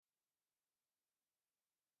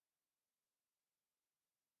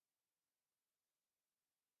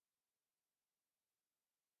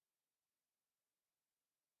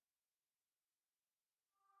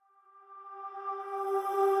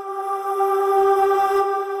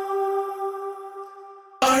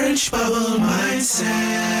Orange Bubble Mindset.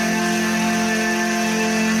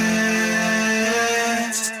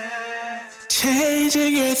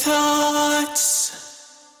 Changing your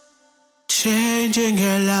thoughts, changing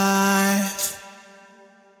your life.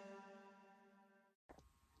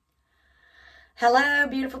 Hello,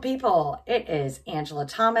 beautiful people. It is Angela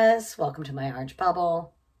Thomas. Welcome to my Orange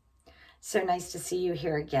Bubble. So nice to see you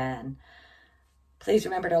here again. Please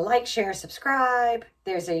remember to like, share, subscribe.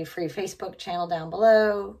 There's a free Facebook channel down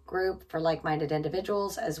below, group for like-minded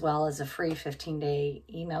individuals, as well as a free 15-day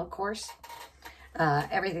email course.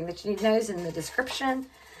 Everything that you need to know is in the description.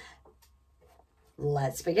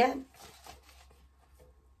 Let's begin.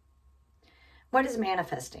 What is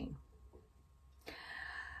manifesting?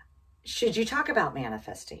 Should you talk about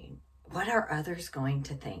manifesting? What are others going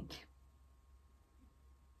to think?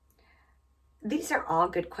 These are all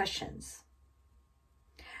good questions.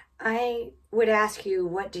 I would ask you,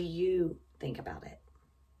 what do you think about it?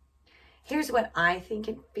 Here's what I think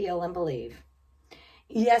and feel and believe.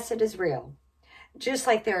 Yes, it is real. Just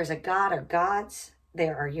like there is a God or gods,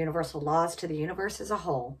 there are universal laws to the universe as a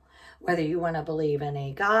whole. Whether you want to believe in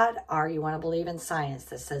a God or you want to believe in science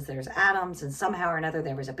that says there's atoms and somehow or another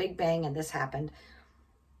there was a big bang and this happened.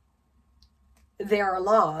 There are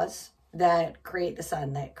laws that create the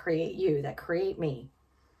sun, that create you, that create me.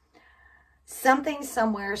 Something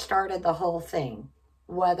somewhere started the whole thing,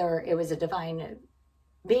 whether it was a divine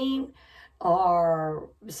being or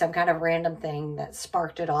some kind of random thing that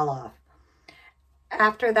sparked it all off.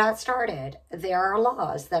 After that started, there are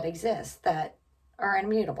laws that exist that are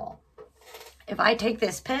immutable. If I take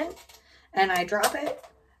this pen and I drop it,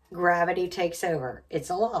 gravity takes over. It's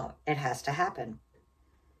a law. It has to happen.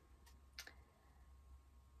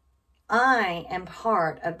 I am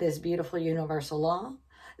part of this beautiful universal law,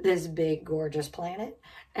 this big, gorgeous planet,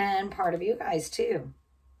 and part of you guys too.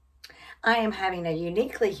 I am having a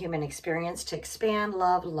uniquely human experience to expand,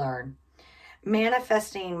 love, learn.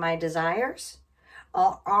 Manifesting my desires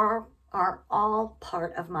are all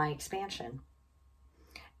part of my expansion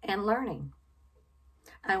and learning.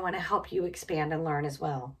 I want to help you expand and learn as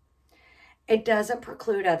well. It doesn't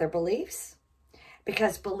preclude other beliefs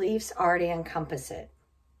because beliefs already encompass it.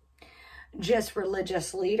 Just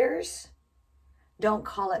religious leaders don't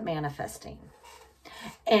call it manifesting.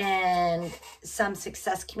 And some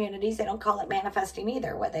success communities, they don't call it manifesting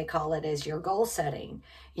either. What they call it is your goal setting.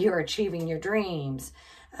 You're achieving your dreams.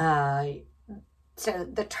 So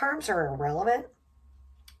the terms are irrelevant.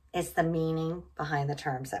 It's the meaning behind the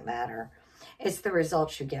terms that matter. It's the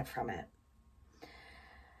results you get from it.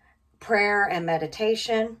 Prayer and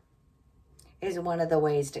meditation is one of the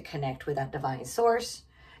ways to connect with that divine source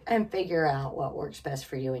and figure out what works best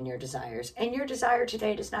for you and your desires. And your desire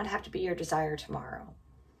today does not have to be your desire tomorrow.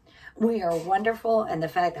 We are wonderful, and the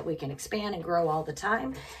fact that we can expand and grow all the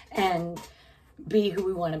time and be who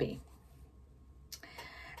we want to be.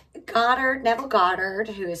 Neville Goddard,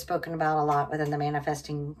 who is spoken about a lot within the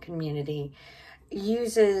manifesting community,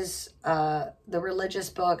 uses the religious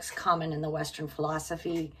books common in the Western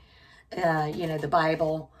philosophy, the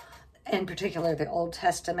Bible, in particular the Old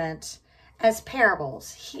Testament, as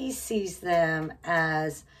parables. He sees them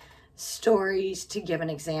as stories to give an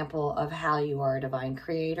example of how you are a divine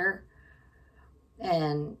creator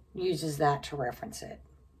and uses that to reference it.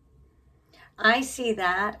 I see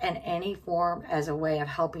that in any form as a way of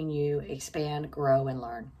helping you expand, grow, and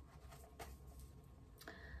learn.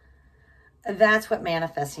 That's what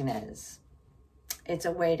manifesting is. It's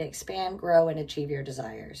a way to expand, grow, and achieve your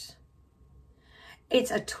desires. It's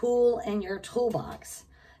a tool in your toolbox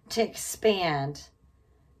to expand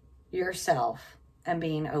yourself and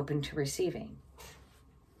being open to receiving.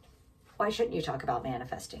 Why shouldn't you talk about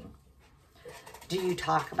manifesting? Do you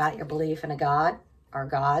talk about your belief in a God or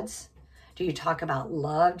gods? Do you talk about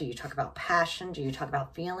love? Do you talk about passion? Do you talk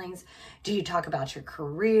about feelings? Do you talk about your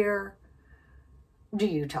career? Do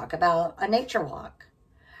you talk about a nature walk?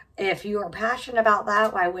 If you are passionate about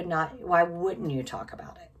that, why wouldn't you talk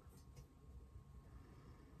about it?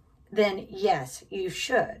 Then yes, you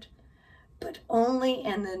should, but only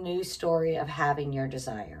in the new story of having your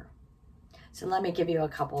desire. So let me give you a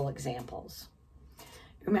couple examples.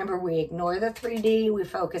 Remember, we ignore the 3D, we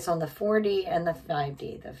focus on the 4D and the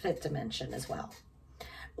 5D, the fifth dimension as well.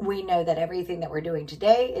 We know that everything that we're doing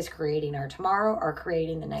today is creating our tomorrow or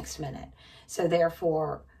creating the next minute. So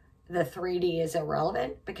therefore, the 3D is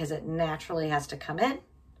irrelevant because it naturally has to come in.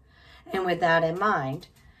 And with that in mind,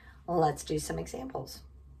 let's do some examples.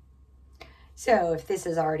 So if this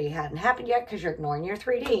hadn't happened yet because you're ignoring your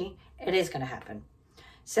 3D, it is going to happen.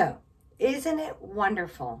 So isn't it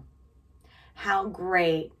wonderful how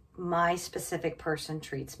great my specific person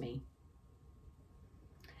treats me?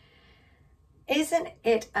 Isn't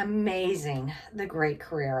it amazing the great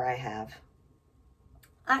career I have?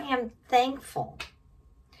 I am thankful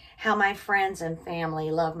how my friends and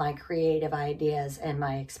family love my creative ideas and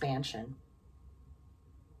my expansion.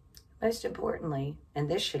 Most importantly, and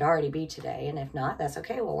this should already be today, and if not, that's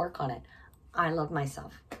okay, we'll work on it. I love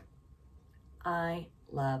myself. I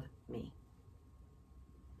love me.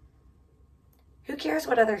 Who cares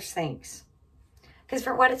what others think? Because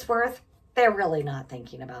for what it's worth, they're really not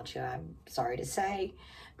thinking about you. I'm sorry to say,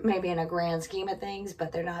 maybe in a grand scheme of things,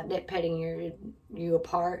 but they're not nitpicking you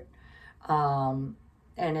apart. And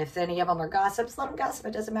if any of them are gossips, let them gossip.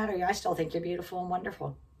 It doesn't matter. I still think you're beautiful and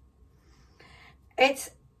wonderful.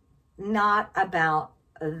 It's not about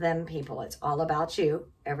them people. It's all about you.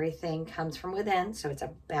 Everything comes from within, so it's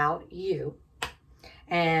about you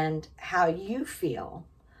and how you feel,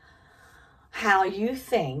 how you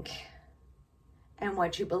think, and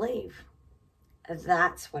what you believe.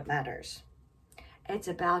 That's what matters. It's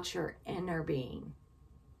about your inner being,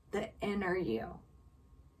 the inner you.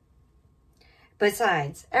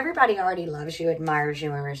 Besides, everybody already loves you, admires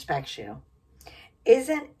you, and respects you.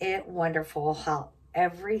 Isn't it wonderful how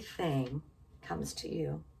everything comes to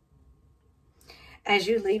you? As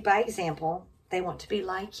you lead by example, they want to be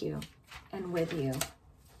like you and with you.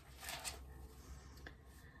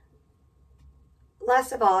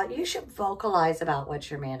 Last of all, you should vocalize about what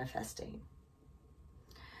you're manifesting.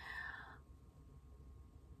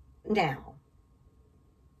 Now,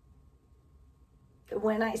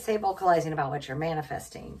 when I say vocalizing about what you're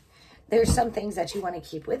manifesting, there's some things that you want to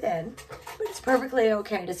keep within, but it's perfectly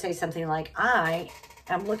okay to say something like, I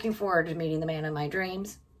am looking forward to meeting the man of my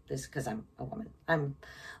dreams. This is because I'm a woman. I'm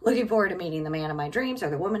looking forward to meeting the man of my dreams or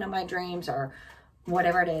the woman of my dreams or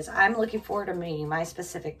whatever it is. I'm looking forward to meeting my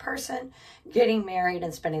specific person, getting married,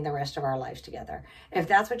 and spending the rest of our lives together. If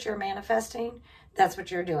that's what you're manifesting, that's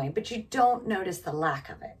what you're doing. But you don't notice the lack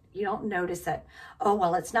of it. You don't notice that, oh,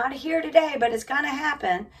 well, it's not here today, but it's going to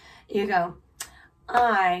happen. You go,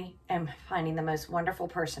 I am finding the most wonderful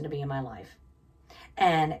person to be in my life.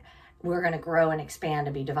 And we're going to grow and expand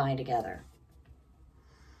and be divine together.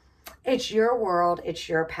 It's your world. It's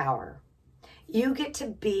your power. You get to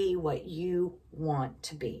be what you want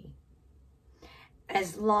to be.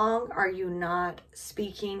 As long as you're not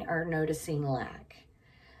speaking or noticing lack.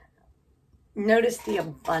 Notice the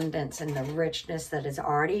abundance and the richness that is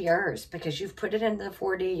already yours because you've put it in the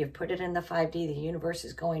 4D, you've put it in the 5D, the universe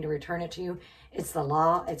is going to return it to you. It's the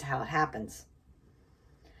law, it's how it happens.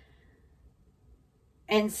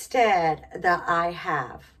 Instead, I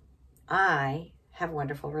have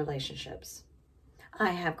wonderful relationships. I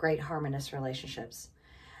have great harmonious relationships.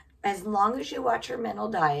 As long as you watch your mental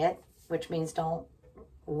diet, which means don't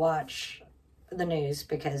watch the news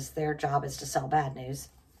because their job is to sell bad news,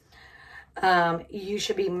 you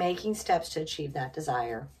should be making steps to achieve that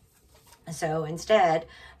desire. So instead,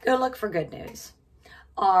 go look for good news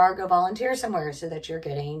or go volunteer somewhere so that you're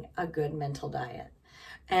getting a good mental diet.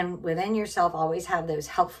 And within yourself, always have those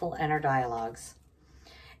helpful inner dialogues.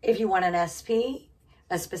 If you want an SP,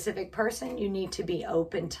 a specific person, you need to be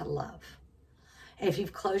open to love. If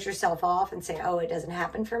you've closed yourself off and say, oh, it doesn't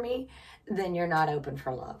happen for me, then you're not open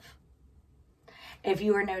for love. If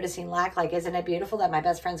you are noticing lack, like, isn't it beautiful that my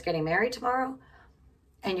best friend's getting married tomorrow?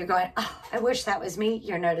 And you're going, oh, I wish that was me.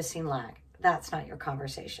 You're noticing lack. That's not your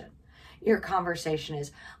conversation. Your conversation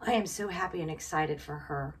is, I am so happy and excited for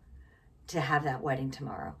her to have that wedding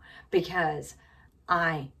tomorrow because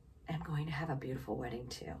I am going to have a beautiful wedding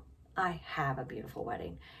too. I have a beautiful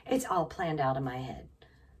wedding. It's all planned out in my head.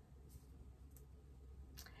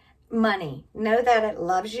 Money. Know that it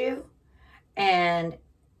loves you and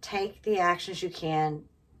take the actions you can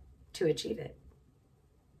to achieve it.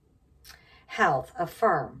 Health.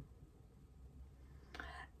 Affirm.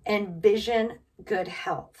 Envision good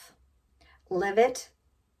health. Live it,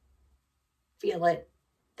 feel it,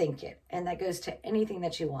 think it. And that goes to anything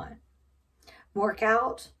that you want. Work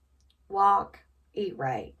out, walk, eat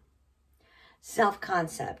right.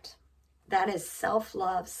 Self-concept. That is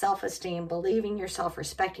self-love, self-esteem, believing yourself,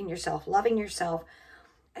 respecting yourself, loving yourself,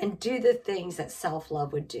 and do the things that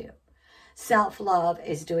self-love would do. Self-love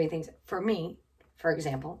is doing things, for me, for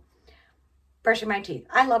example, brushing my teeth.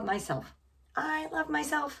 I love myself. I love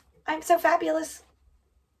myself. I'm so fabulous.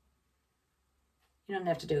 You don't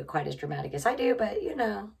have to do it quite as dramatic as I do, but you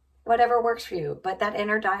know, whatever works for you. But that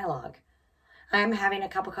inner dialogue. I'm having a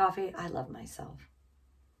cup of coffee. I love myself.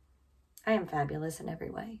 I am fabulous in every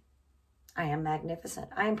way. I am magnificent.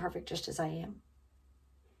 I am perfect just as I am.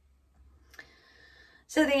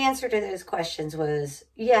 So the answer to those questions was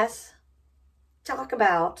yes. Talk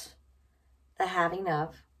about the having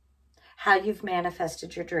of, how you've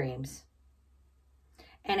manifested your dreams,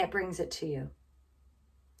 and it brings it to you.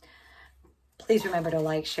 Please remember to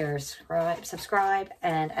like, share, subscribe,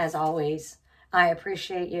 and as always, I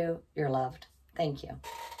appreciate you. You're loved. Thank you.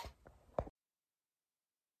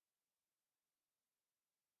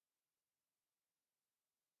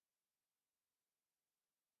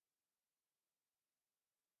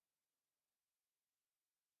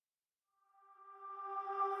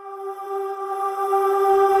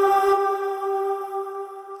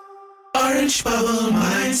 Orange bubble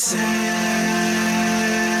mindset.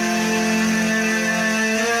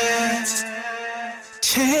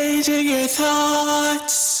 Changing your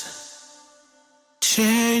thoughts,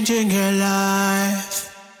 changing your life.